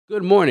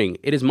Good morning.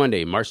 It is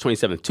Monday, March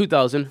 27th,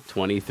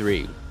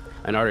 2023.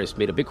 An artist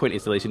made a Bitcoin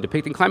installation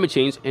depicting climate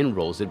change and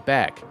rolls it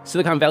back.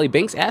 Silicon Valley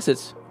Bank's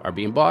assets are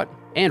being bought.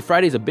 And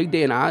Friday's a big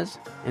day in Oz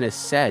and a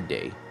sad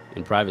day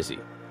in privacy.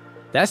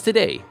 That's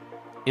today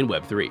in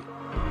Web3.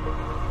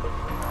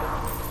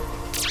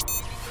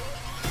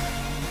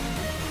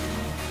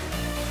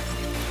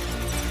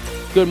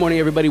 Good morning,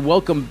 everybody.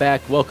 Welcome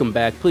back.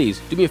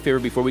 Please do me a favor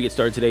before we get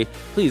started today.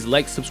 Please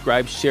like,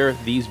 subscribe, share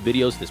these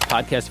videos, this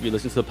podcast. If you're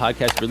listening to the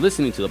podcast, if you're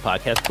listening to the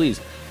podcast, please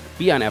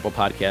be on Apple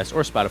Podcasts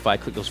or Spotify.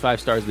 Click those 5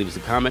 stars. Leave us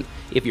a comment.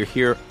 If you're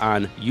here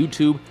on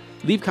YouTube,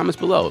 leave comments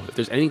below if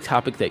there's any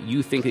topic that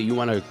you think that you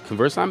want to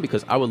converse on,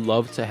 because I would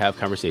love to have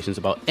conversations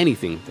about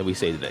anything that we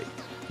say today.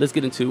 Let's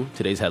get into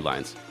today's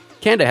headlines.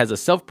 Canada has a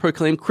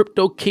self-proclaimed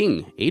crypto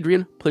king,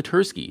 Adrian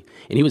Pletursky,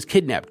 and he was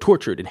kidnapped,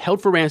 tortured, and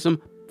held for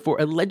ransom for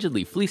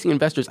allegedly fleecing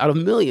investors out of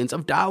millions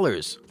of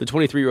dollars. The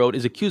 23-year-old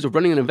is accused of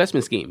running an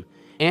investment scheme,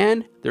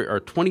 and there are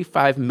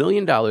 $25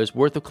 million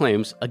worth of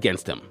claims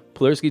against him.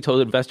 Pletursky told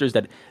investors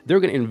that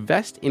they're going to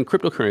invest in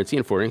cryptocurrency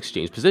and foreign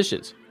exchange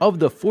positions. Of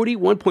the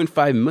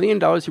 $41.5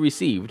 million he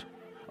received,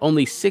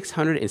 only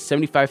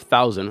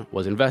 $675,000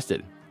 was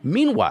invested.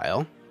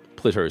 Meanwhile,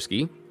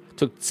 Pletursky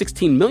took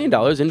 $16 million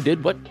and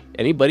did what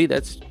anybody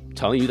that's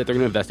telling you that they're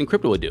going to invest in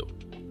crypto would do.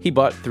 He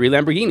bought 3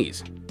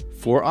 Lamborghinis,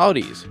 4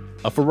 Audis,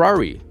 a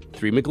Ferrari,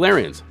 3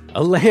 McLarens,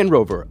 a Land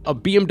Rover, a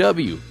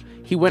BMW.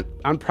 He went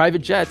on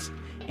private jets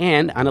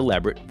and on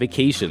elaborate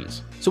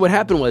vacations. So what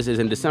happened was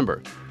in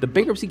December, the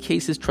bankruptcy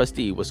case's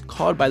trustee was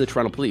called by the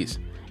Toronto police,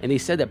 and they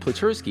said that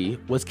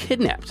Pletursky was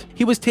kidnapped.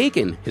 He was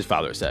taken, his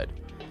father said.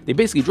 They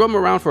basically drove him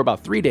around for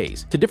about 3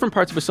 days to different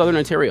parts of southern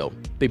Ontario.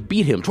 They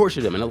beat him,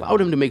 tortured him, and allowed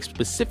him to make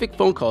specific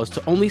phone calls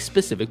to only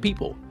specific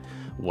people.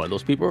 One of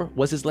those people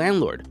was his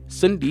landlord,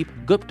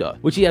 Sandeep Gupta,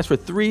 which he asked for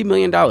 $3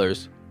 million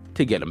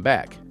to get him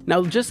back.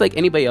 Now, just like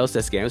anybody else that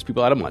scams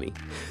people out of money,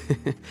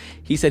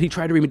 he said he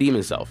tried to redeem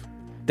himself,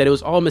 that it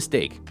was all a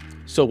mistake.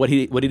 So what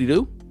did he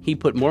do? He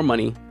put more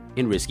money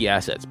in risky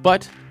assets.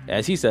 But,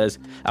 as he says,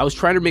 I was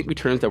trying to make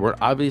returns that weren't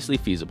obviously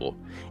feasible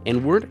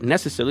and weren't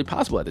necessarily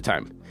possible at the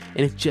time,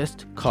 and it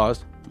just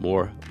caused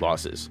more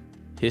losses.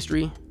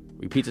 History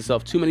repeats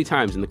itself too many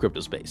times in the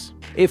crypto space.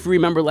 If you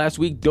remember last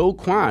week, Do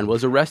Kwon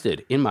was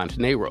arrested in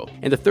Montenegro,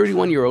 and the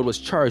 31-year-old was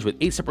charged with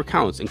 8 separate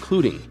counts,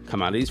 including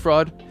commodities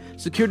fraud,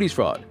 securities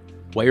fraud,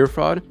 wire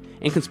fraud,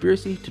 and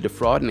conspiracy to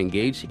defraud and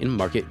engage in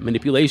market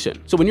manipulation.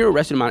 So when you're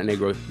arrested in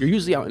Montenegro, you're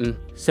usually out in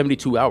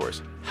 72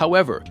 hours.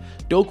 However,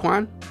 Do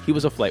Kwon, he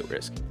was a flight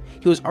risk.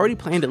 He was already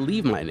planning to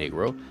leave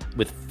Montenegro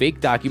with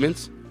fake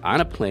documents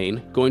on a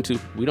plane going to,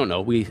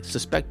 we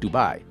suspect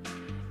Dubai.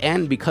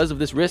 And because of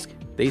this risk,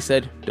 they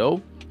said,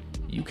 Do,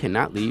 you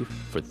cannot leave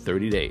for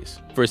 30 days.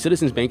 First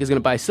Citizens Bank is going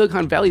to buy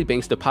Silicon Valley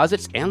Bank's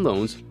deposits and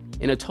loans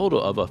in a total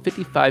of a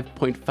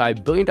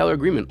 $55.5 billion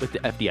agreement with the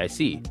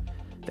FDIC.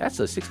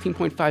 That's a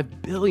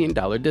 $16.5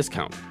 billion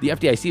discount. The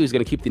FDIC was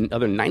going to keep the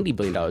other $90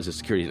 billion of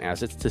securities and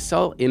assets to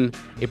sell in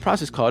a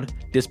process called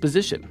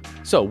disposition.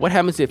 So what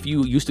happens if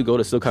you used to go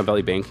to Silicon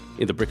Valley Bank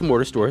in the brick and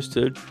mortar stores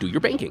to do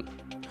your banking?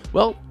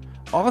 Well,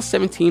 all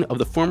 17 of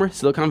the former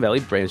Silicon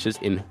Valley branches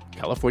in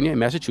California and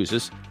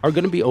Massachusetts are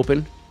going to be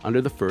open under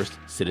the First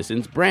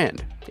Citizens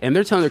brand. And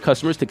they're telling their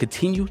customers to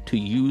continue to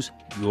use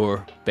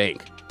your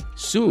bank.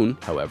 Soon,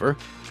 however,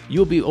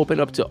 you'll be open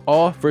up to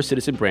all First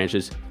Citizen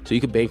branches so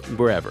you can bank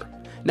wherever.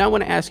 Now I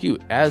want to ask you,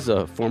 as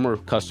a former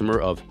customer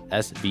of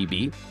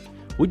SVB,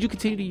 would you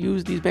continue to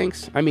use these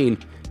banks? I mean,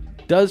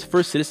 does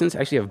First Citizens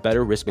actually have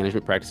better risk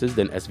management practices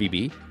than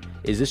SVB?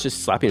 Is this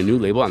just slapping a new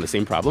label on the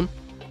same problem?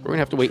 We're going to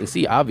have to wait and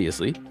see,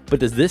 obviously. But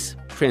does this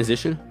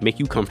transition make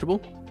you comfortable?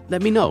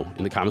 Let me know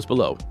in the comments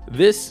below.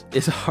 This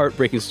is a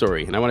heartbreaking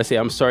story, and I want to say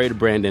I'm sorry to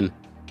Brandon.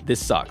 This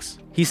sucks.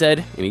 He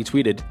said, and he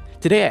tweeted,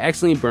 "Today I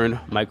accidentally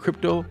burned my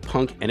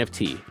CryptoPunk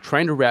NFT,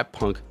 trying to wrap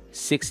Punk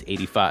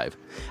 685.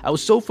 I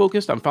was so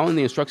focused on following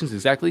the instructions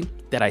exactly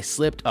that I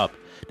slipped up,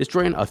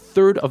 destroying a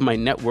third of my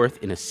net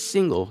worth in a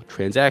single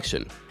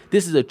transaction.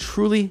 This is a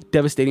truly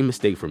devastating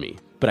mistake for me,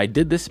 but I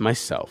did this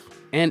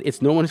myself, and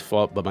it's no one's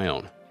fault but my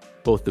own.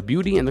 Both the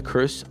beauty and the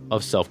curse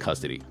of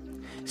self-custody.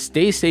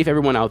 Stay safe,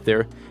 everyone out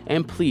there,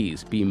 and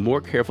please be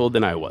more careful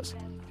than I was.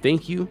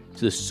 Thank you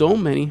to so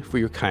many for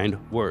your kind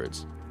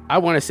words." I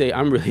want to say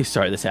I'm really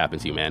sorry this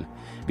happened to you, man,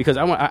 because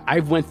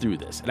I've went through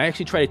this, and I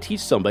actually try to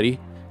teach somebody,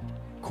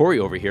 Corey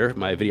over here,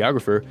 my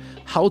videographer,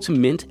 how to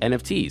mint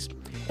NFTs.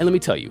 And let me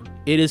tell you,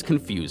 it is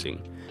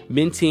confusing.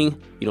 Minting,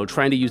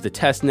 trying to use the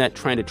test net,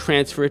 trying to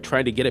transfer it,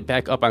 trying to get it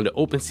back up onto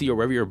OpenSea or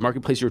wherever your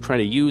marketplace you're trying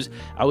to use.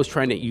 I was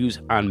trying to use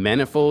on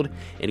Manifold,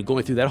 and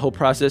going through that whole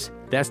process,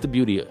 that's the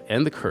beauty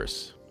and the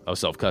curse of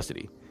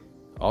self-custody.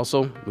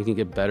 Also, we can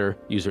get better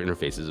user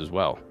interfaces as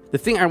well. The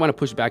thing I want to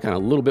push back on a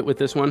little bit with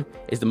this one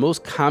is the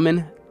most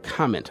common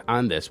comment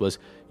on this was,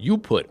 you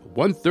put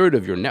 1/3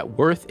 of your net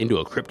worth into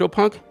a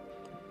CryptoPunk?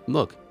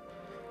 Look,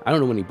 I don't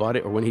know when he bought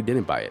it or when he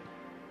didn't buy it,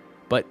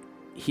 but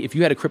if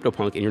you had a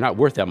CryptoPunk and you're not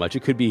worth that much,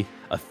 it could be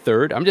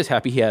 1/3. I'm just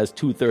happy he has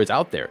 2/3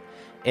 out there.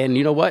 And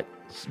you know what?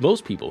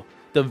 Most people,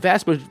 the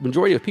vast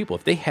majority of people,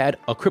 if they had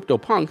a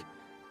CryptoPunk,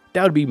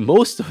 That would be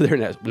most of their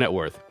net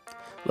worth.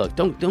 Look,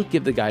 don't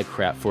give the guy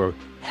crap for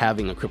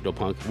having a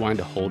CryptoPunk, wanting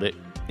to hold it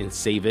and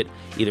save it,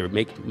 either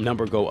make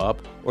number go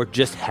up or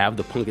just have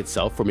the punk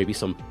itself for maybe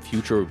some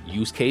future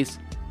use case.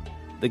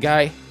 The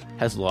guy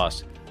has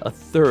lost a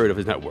third of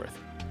his net worth,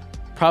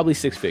 probably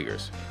 6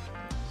 figures.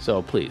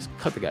 So please,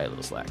 cut the guy a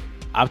little slack.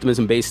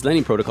 Optimism-based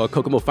lending protocol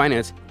Kokomo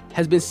Finance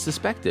has been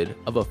suspected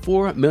of a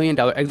 $4 million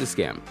exit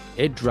scam.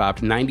 It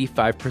dropped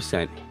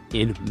 95%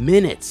 in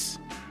minutes.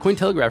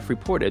 Cointelegraph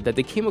reported that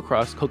they came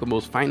across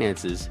Kokomo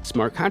Finance's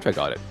smart contract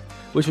audit,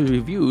 which was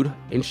reviewed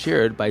and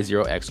shared by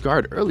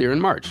 0xGuard earlier in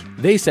March.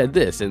 They said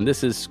this, and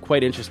this is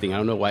quite interesting. I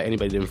don't know why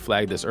anybody didn't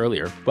flag this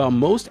earlier. While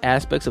most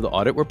aspects of the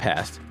audit were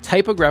passed,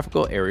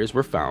 typographical errors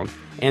were found,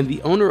 and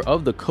the owner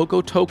of the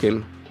Coco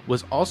token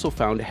was also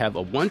found to have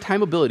a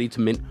one-time ability to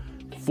mint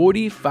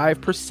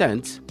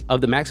 45%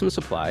 of the maximum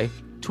supply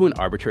to an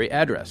arbitrary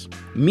address,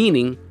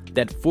 meaning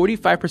that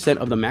 45%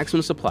 of the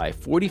maximum supply,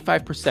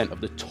 45%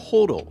 of the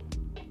total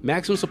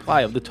maximum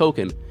supply of the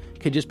token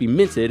could just be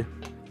minted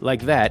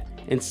like that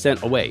and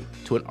sent away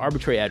to an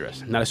arbitrary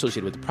address, not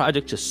associated with the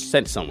project, just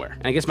sent somewhere.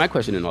 And I guess my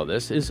question in all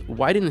this is,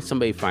 why didn't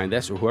somebody find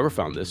this, or whoever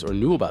found this or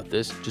knew about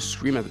this, just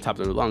scream at the top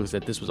of their lungs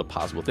that this was a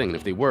possible thing? And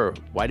if they were,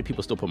 why do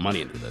people still put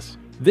money into this?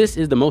 This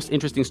is the most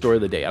interesting story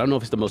of the day. I don't know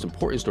if it's the most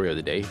important story of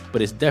the day,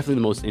 but it's definitely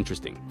the most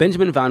interesting.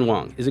 Benjamin Van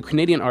Wong is a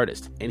Canadian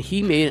artist, and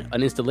he made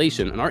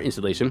an art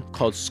installation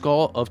called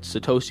Skull of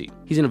Satoshi.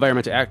 He's an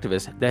environmental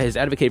activist that has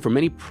advocated for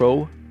many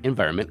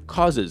pro-environment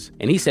causes,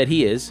 and he said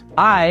he is,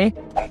 I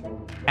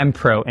am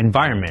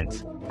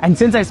pro-environment. And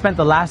since I spent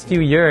the last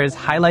few years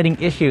highlighting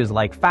issues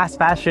like fast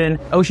fashion,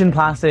 ocean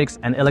plastics,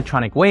 and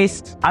electronic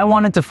waste, I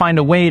wanted to find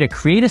a way to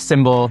create a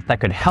symbol that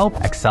could help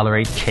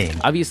accelerate change.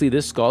 Obviously,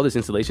 this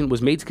installation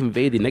was made to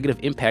convey the negative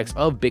impacts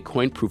of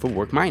Bitcoin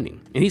proof-of-work mining.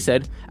 And he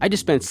said, I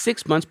just spent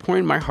 6 months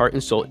pouring my heart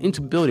and soul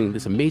into building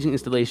this amazing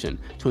installation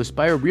to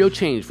inspire real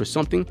change for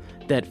something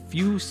that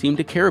few seem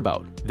to care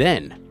about.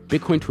 Then,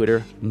 Bitcoin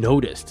Twitter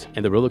noticed,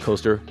 and the roller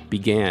coaster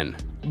began.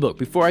 Look,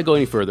 before I go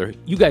any further,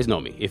 you guys know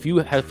me. If you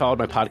have followed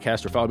my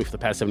podcast or followed me for the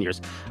past 7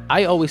 years,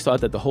 I always thought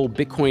that the whole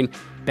Bitcoin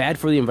bad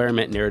for the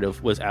environment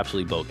narrative was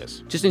absolutely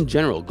bogus. Just in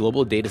general,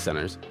 global data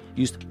centers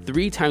used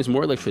 3 times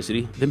more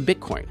electricity than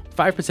Bitcoin.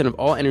 5% of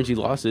all energy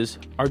losses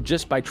are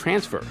just by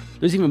transfer.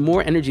 There's even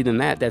more energy than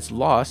that that's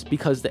lost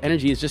because the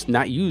energy is just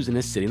not used and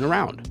is sitting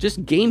around.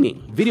 Just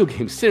gaming, video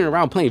games, sitting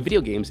around playing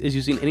video games is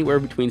using anywhere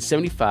between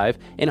 75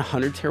 and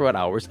 100 terawatt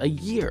hours a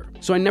year.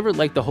 So I never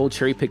liked the whole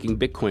cherry picking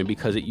Bitcoin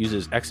because it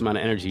uses X amount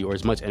of energy or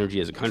as much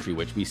energy as a country,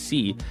 which we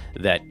see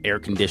that air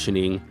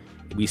conditioning,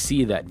 we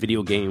see that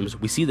video games,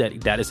 we see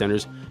that data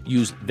centers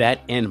use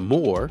that and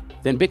more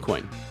than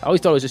Bitcoin. I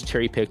always thought it was just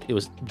cherry picked. It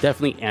was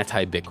definitely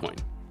anti-Bitcoin.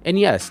 And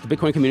yes, the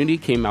Bitcoin community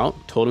came out,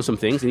 told him some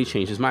things, and he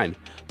changed his mind.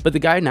 But the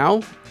guy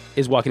now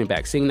is walking it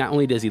back, saying not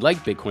only does he like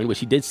Bitcoin, which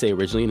he did say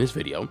originally in his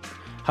video,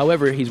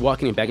 however, he's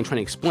walking it back and trying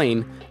to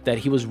explain that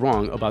he was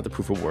wrong about the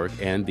proof of work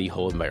and the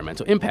whole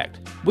environmental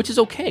impact, which is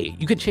okay.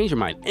 You could change your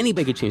mind.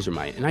 Anybody could change their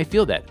mind, and I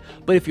feel that.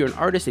 But if you're an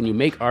artist and you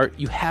make art,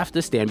 you have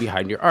to stand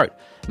behind your art.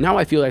 Now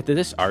I feel like that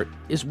this art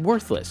is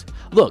worthless.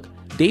 Look,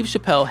 Dave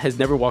Chappelle has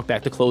never walked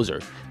back the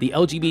closer. The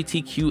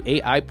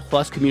LGBTQAI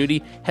plus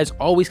community has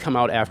always come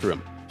out after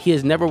him. He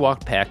has never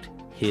walked back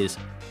his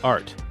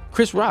art.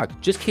 Chris Rock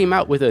just came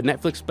out with a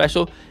Netflix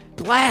special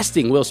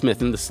blasting Will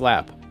Smith in the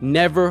slap.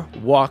 Never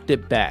walked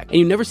it back. And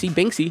you never see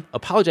Banksy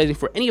apologizing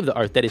for any of the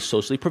art that is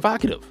socially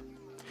provocative.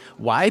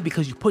 Why?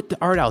 Because you put the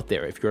art out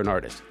there if you're an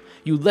artist.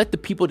 You let the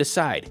people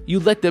decide.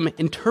 You let them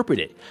interpret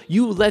it.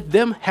 You let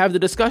them have the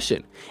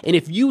discussion. And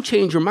if you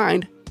change your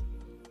mind,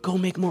 go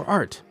make more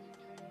art.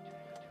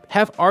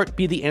 Have art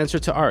be the answer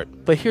to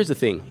art. But here's the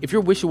thing. If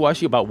you're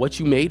wishy-washy about what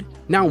you made,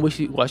 now I'm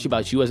wishy-washy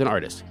about you as an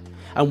artist.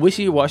 I'm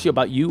wishy-washy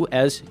about you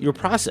as your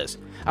process.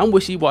 I'm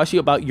wishy-washy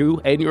about you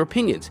and your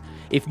opinions.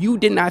 If you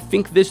did not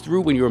think this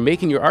through when you were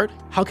making your art,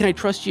 how can I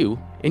trust you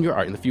and your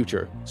art in the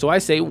future? So I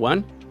say,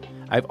 1,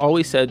 I've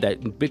always said that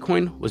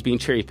Bitcoin was being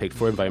cherry-picked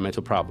for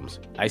environmental problems.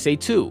 I say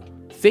 2,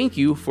 thank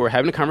you for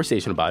having a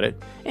conversation about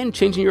it and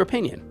changing your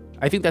opinion.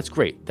 I think that's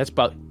great. That's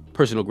about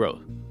personal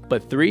growth.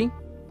 But 3,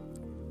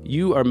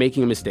 you are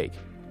making a mistake.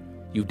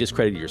 You've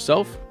discredited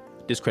yourself,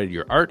 discredited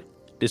your art,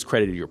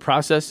 discredited your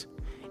process,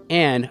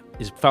 and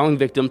is falling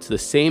victim to the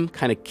same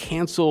kind of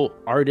cancel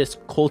artist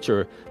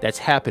culture that's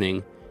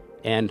happening,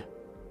 and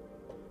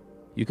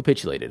you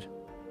capitulated.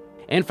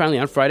 And finally,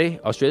 on Friday,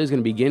 Australia is going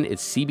to begin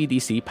its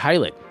CBDC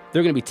pilot.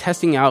 They're going to be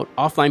testing out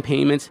offline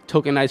payments,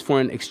 tokenized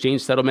foreign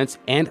exchange settlements,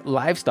 and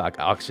livestock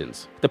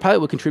auctions. The pilot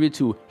will contribute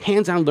to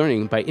hands-on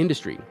learning by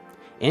industry,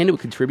 and it will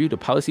contribute to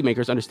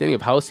policymakers' understanding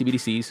of how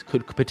CBDCs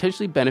could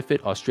potentially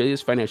benefit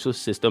Australia's financial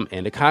system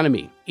and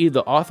economy. Either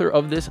the author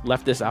of this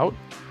left this out,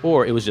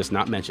 or it was just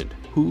not mentioned.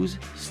 Who's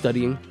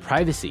studying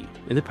privacy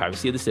and the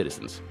privacy of the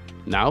citizens?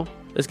 Now,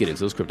 let's get into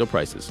those crypto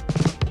prices.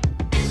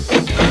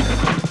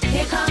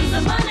 Here comes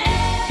the money.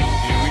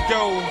 Here we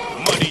go.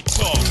 Money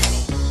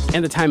talk.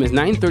 And the time is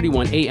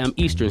 9:31 a.m.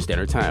 Eastern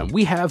Standard Time.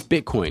 We have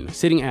Bitcoin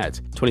sitting at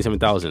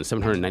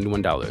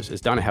 $27,791. It's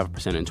down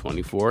 0.5% in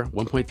 24,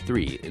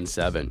 1.3 in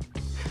 7.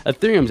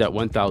 Ethereum's at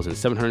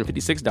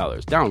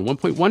 $1,756, down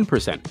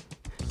 1.1%.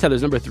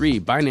 Tether's number 3,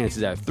 Binance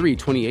is at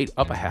 328,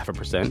 up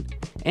 0.5%.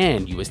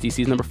 And USDC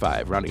is number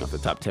 5, rounding off the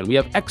top 10. We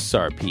have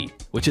XRP,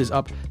 which is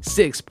up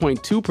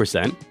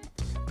 6.2%.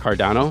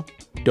 Cardano,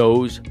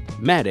 Doge,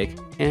 Matic,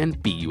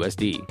 and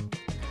BUSD.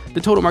 The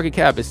total market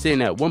cap is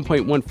sitting at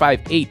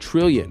 $1.158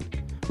 trillion.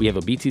 We have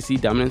a BTC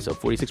dominance of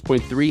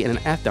 46.3 and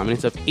an ETH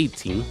dominance of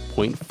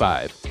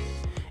 18.5.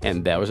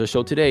 And that was our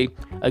show today.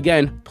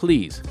 Again,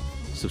 please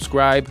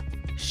subscribe,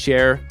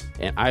 share,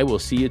 and I will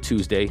see you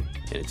Tuesday.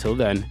 And until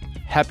then,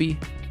 happy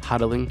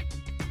hodling,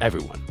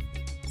 everyone.